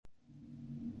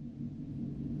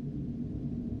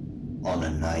On a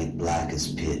night black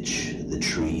as pitch, the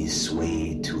trees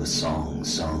swayed to a song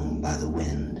sung by the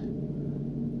wind.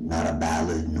 Not a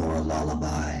ballad nor a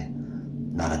lullaby,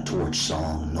 not a torch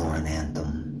song nor an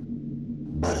anthem,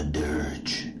 but a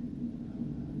dirge.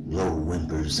 Low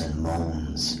whimpers and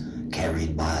moans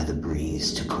carried by the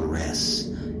breeze to caress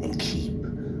and keep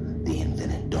the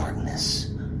infinite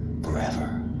darkness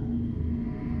forever.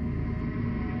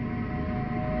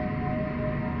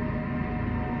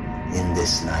 In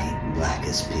this night, black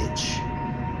as pitch,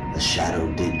 a shadow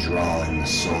did draw in the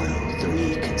soil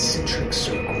 3 concentric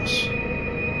circles.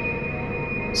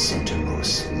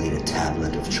 Centermost laid a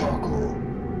tablet of charcoal,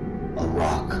 a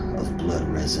rock of blood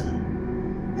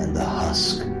resin, and the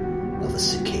husk of a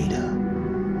cicada.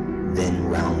 Then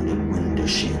rounded window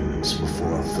shins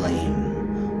before a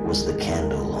flame was the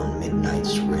candle on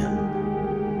midnight's rim.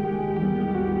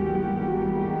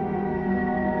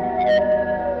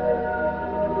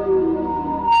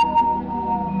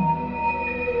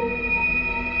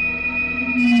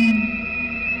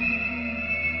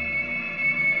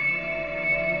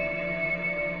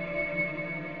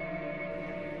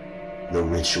 The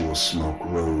ritual smoke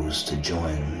rose to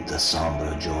join the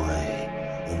somber joy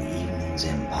in evening's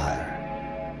empire,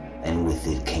 and with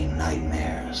it came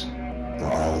nightmares for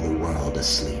all the world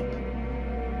asleep.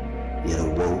 Yet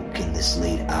awoke in this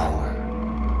late hour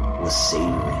was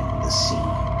savoring the scene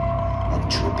of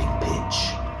dripping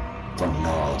pitch from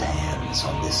gnarled hands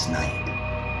on this night,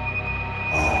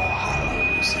 All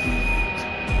Hallows Eve.